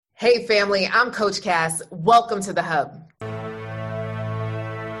Hey family, I'm Coach Cass. Welcome to the Hub.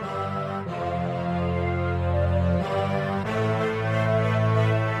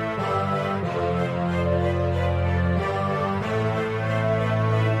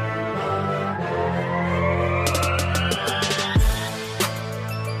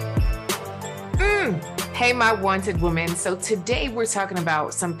 Hey, my wanted woman. So today we're talking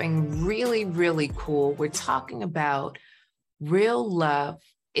about something really, really cool. We're talking about real love.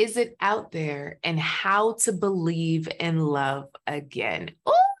 Is it out there, and how to believe in love again?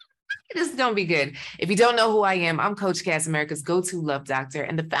 Oh, this is going to be good. If you don't know who I am, I'm Coach Cass, America's go-to love doctor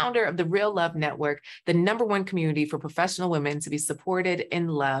and the founder of the Real Love Network, the #1 community for professional women to be supported in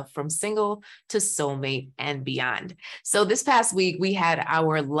love from single to soulmate and beyond. So this past week, we had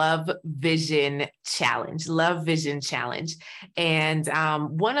our Love Vision Challenge. And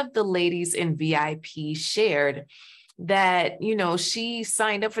one of the ladies in VIP shared that, she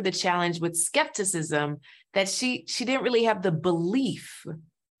signed up for the challenge with skepticism, that she didn't really have the belief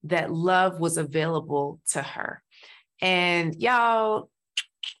that love was available to her. And y'all,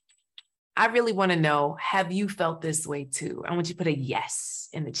 I really want to know, have you felt this way too? I want you to put a yes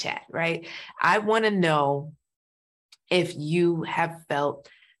in the chat, right? I want to know if you have felt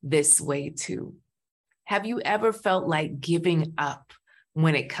this way too. Have you ever felt like giving up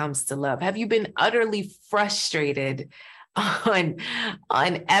when it comes to love? Have you been utterly frustrated on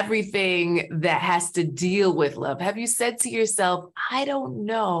everything that has to deal with love? Have you said to yourself, I don't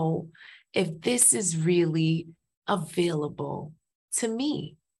know if this is really available to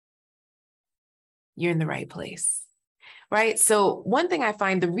me? You're in the right place, right? So one thing I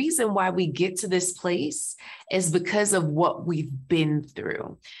find, the reason why we get to this place is because of what we've been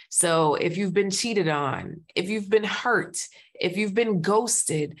through. So if you've been cheated on, if you've been hurt, if you've been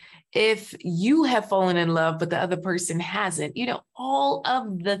ghosted, if you have fallen in love, but the other person hasn't, all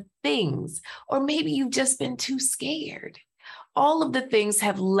of the things, or maybe you've just been too scared. All of the things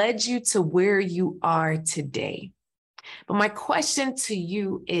have led you to where you are today. But my question to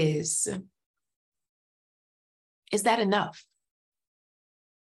you is that enough?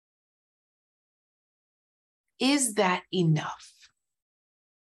 Is that enough?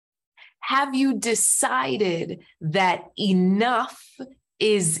 Have you decided that enough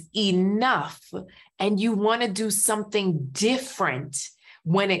is enough and you want to do something different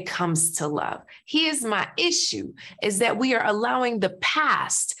when it comes to love? Here's my issue, is that we are allowing the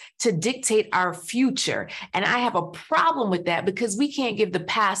past to dictate our future. And I have a problem with that because we can't give the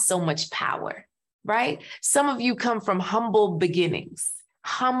past so much power, right? Some of you come from humble beginnings.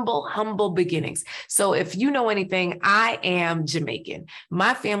 Humble beginnings. So if you know anything, I am Jamaican.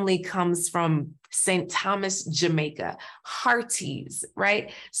 My family comes from St. Thomas, Jamaica, Hearties,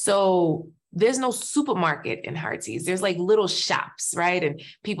 right? So there's no supermarket in Hearties. There's like little shops, right? And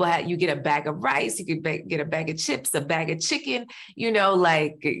you get a bag of rice, you could get a bag of chips, a bag of chicken,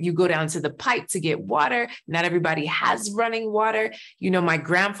 like you go down to the pipe to get water. Not everybody has running water. My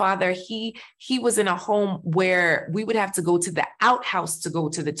grandfather, he was in a home where we would have to go to the outhouse to go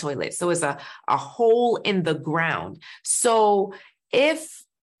to the toilet. So it's a hole in the ground. So if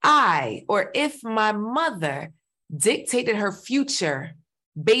my mother dictated her future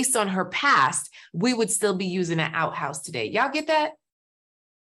based on her past, we would still be using an outhouse today. Y'all get that?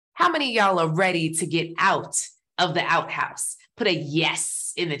 How many of y'all are ready to get out of the outhouse? Put a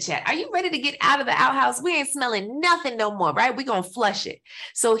yes in the chat. Are you ready to get out of the outhouse? We ain't smelling nothing no more, right? We're going to flush it.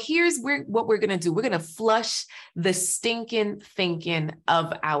 So here's what we're going to do. We're going to flush the stinking thinking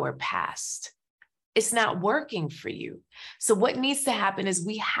of our past. It's not working for you. So what needs to happen is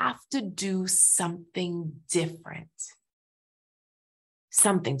we have to do something different.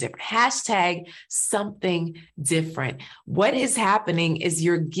 Something different. Hashtag something different. What is happening is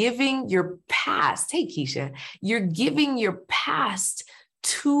you're giving your past, hey Keisha, you're giving your past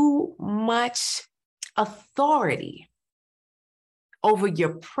too much authority over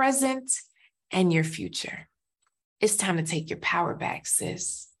your present and your future. It's time to take your power back,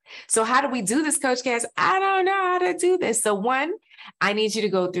 sis. So how do we do this, Coach Cass? I don't know how to do this. So one, I need you to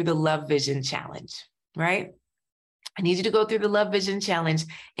go through the Love Vision Challenge, right? I need you to go through the Love Vision Challenge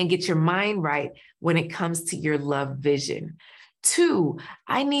and get your mind right when it comes to your love vision. Two,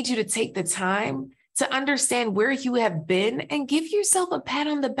 I need you to take the time to understand where you have been and give yourself a pat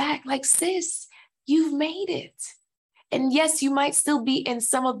on the back, like, sis, you've made it. And yes, you might still be in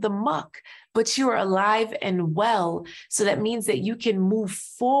some of the muck, but you're alive and well. So that means that you can move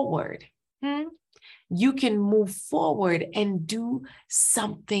forward. You can move forward and do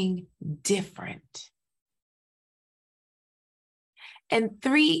something different. And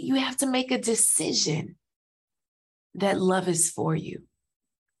three, you have to make a decision that love is for you.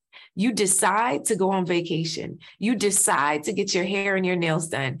 You decide to go on vacation. You decide to get your hair and your nails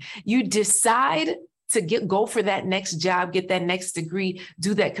done. You decide to go for that next job, get that next degree,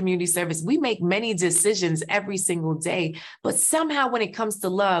 do that community service. We make many decisions every single day, but somehow when it comes to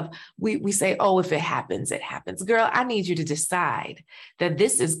love, we say, oh, if it happens, it happens. Girl, I need you to decide that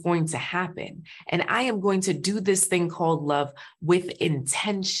this is going to happen. And I am going to do this thing called love with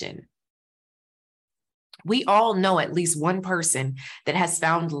intention. We all know at least one person that has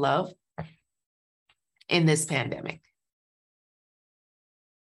found love in this pandemic.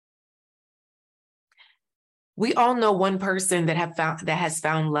 We all know one person that has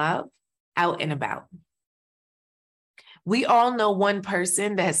found love out and about. We all know one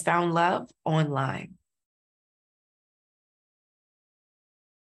person that has found love online.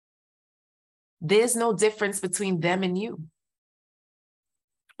 There's no difference between them and you.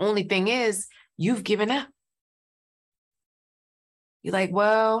 Only thing is, you've given up. You're like,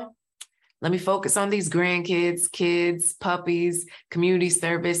 well, let me focus on these grandkids, kids, puppies, community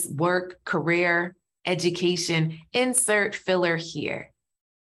service, work, career, education, insert filler here.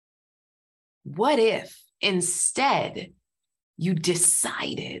 What if instead you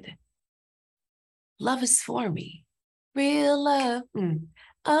decided love is for me? Real love.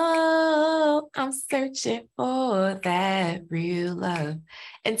 Oh, I'm searching for that real love.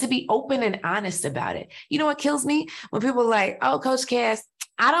 And to be open and honest about it. You know what kills me? When people are like, oh, Coach Cass,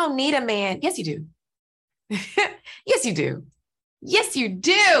 I don't need a man. Yes, you do. Yes, you do. Yes, you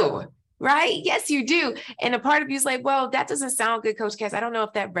do. Right? Yes, you do. And a part of you is like, well, that doesn't sound good, Coach Cass. I don't know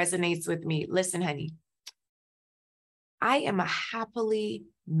if that resonates with me. Listen, honey, I am a happily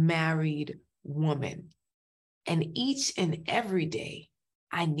married woman. And each and every day,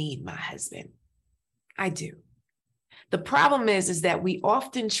 I need my husband. I do. The problem is that we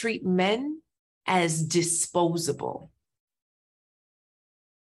often treat men as disposable.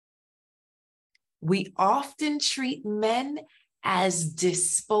 We often treat men as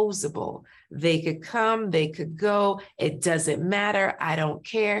disposable. They could come, they could go. It doesn't matter. I don't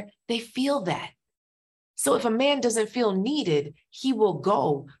care. They feel that. So if a man doesn't feel needed, he will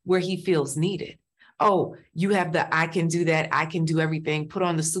go where he feels needed. Oh, you have the I can do that. I can do everything. Put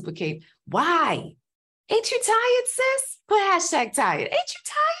on the super cape. Why? Ain't you tired, sis? Put hashtag tired. Ain't you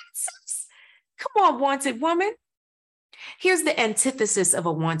tired, sis? Come on, wanted woman. Here's the antithesis of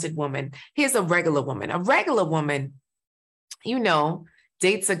a wanted woman. Here's a regular woman. A regular woman, you know,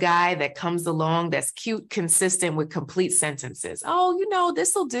 dates a guy that comes along that's cute, consistent with complete sentences. Oh, you know,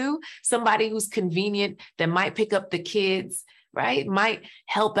 this'll do. Somebody who's convenient that might pick up the kids, right? Might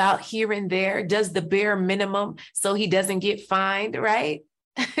help out here and there, does the bare minimum so he doesn't get fined, right?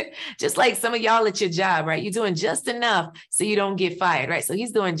 Just like some of y'all at your job, right? You're doing just enough so you don't get fired, right? So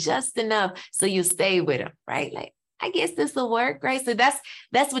he's doing just enough so you stay with him, right? Like, I guess this will work, right? So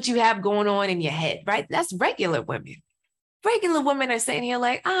that's what you have going on in your head, right? That's regular women. Regular women are saying here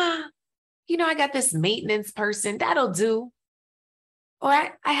like, you know, I got this maintenance person, that'll do. Or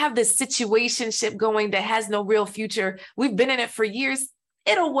I have this situationship going that has no real future. We've been in it for years.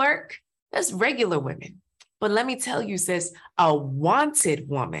 It'll work. That's regular women. But let me tell you, sis, a wanted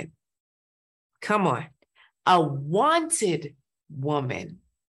woman, come on, a wanted woman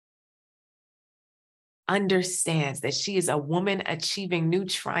understands that she is a woman achieving new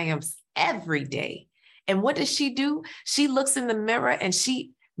triumphs every day. And what does she do? She looks in the mirror and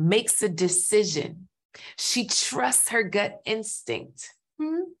she makes a decision. She trusts her gut instinct.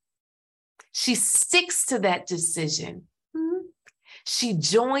 She sticks to that decision. She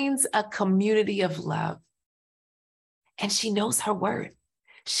joins a community of love. And she knows her worth.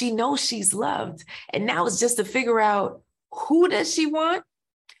 She knows she's loved. And now it's just to figure out, who does she want?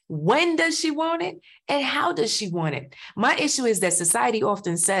 When does she want it? And how does she want it? My issue is that society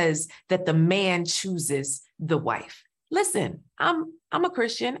often says that the man chooses the wife. Listen, I'm a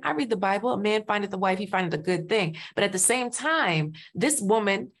Christian. I read the Bible. A man findeth the wife, he findeth a good thing. But at the same time, this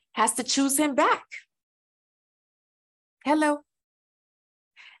woman has to choose him back. Hello.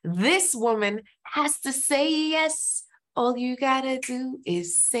 This woman has to say yes. All you gotta do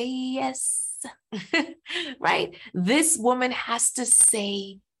is say yes. Right? This woman has to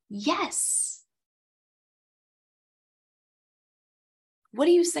say yes. What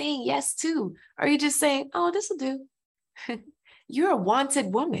are you saying yes to? Are you just saying, oh, this will do? You're a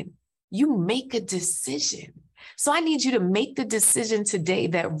wanted woman. You make a decision. So I need you to make the decision today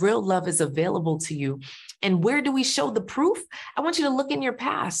that real love is available to you. And where do we show the proof? I want you to look in your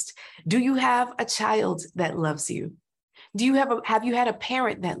past. Do you have a child that loves you? Have you had a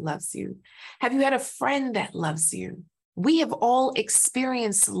parent that loves you? Have you had a friend that loves you? We have all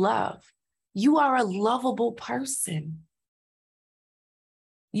experienced love. You are a lovable person.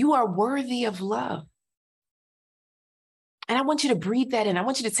 You are worthy of love. And I want you to breathe that in. I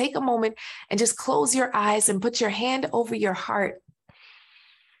want you to take a moment and just close your eyes and put your hand over your heart.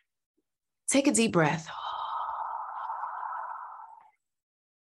 Take a deep breath.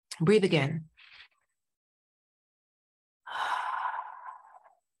 Breathe again.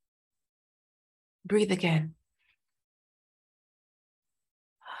 Breathe again.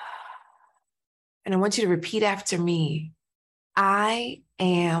 And I want you to repeat after me. I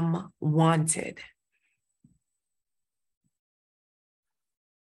am wanted.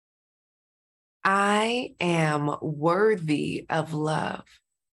 I am worthy of love.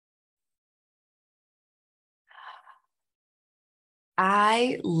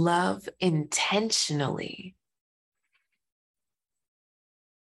 I love intentionally.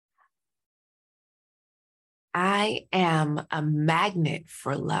 I am a magnet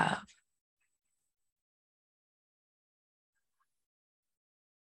for love.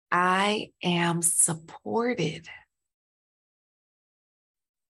 I am supported.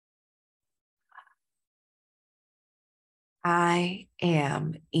 I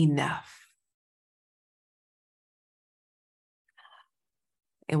am enough.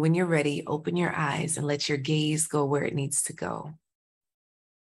 And when you're ready, open your eyes and let your gaze go where it needs to go.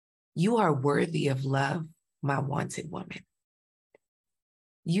 You are worthy of love, my wanted woman.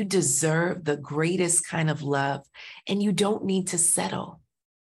 You deserve the greatest kind of love, and you don't need to settle.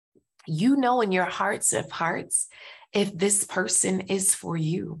 You know in your hearts of hearts if this person is for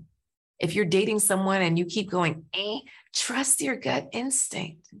you. If you're dating someone and you keep going, trust your gut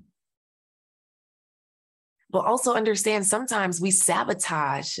instinct. But also understand sometimes we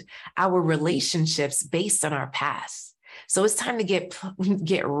sabotage our relationships based on our past. So it's time to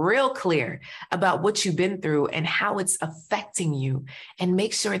get real clear about what you've been through and how it's affecting you, and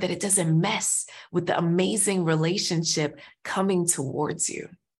make sure that it doesn't mess with the amazing relationship coming towards you.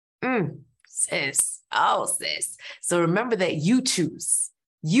 Sis. Oh, sis. So remember that you choose.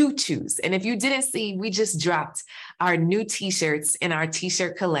 You choose. And if you didn't see, we just dropped our new t-shirts in our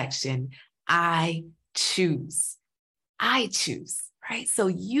t-shirt collection. I choose. I choose, right? So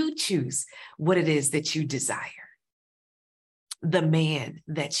you choose what it is that you desire, the man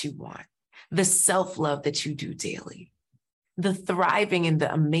that you want, the self-love that you do daily, the thriving and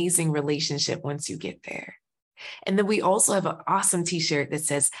the amazing relationship once you get there. And then we also have an awesome t-shirt that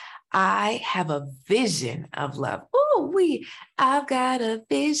says, I have a vision of love. I've got a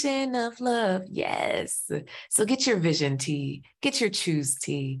vision of love. Yes. So get your vision tee, get your choose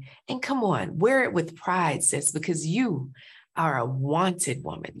tee, and come on, wear it with pride, sis, because you are a wanted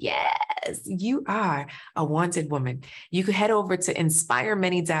woman. Yes, you are a wanted woman. You can head over to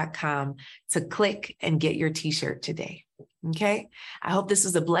inspiremany.com to click and get your t-shirt today. Okay. I hope this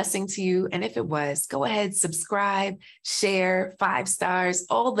was a blessing to you. And if it was, go ahead, subscribe, share, 5 stars,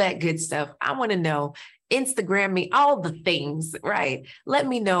 all that good stuff. I want to know, Instagram me, all the things, right? Let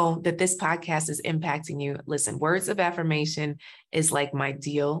me know that this podcast is impacting you. Listen, words of affirmation is like my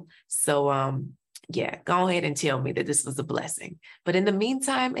deal. So, yeah, go ahead and tell me that this was a blessing. But in the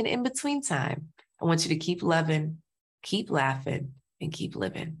meantime and in between time, I want you to keep loving, keep laughing, and keep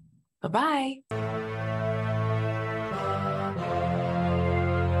living. Bye-bye.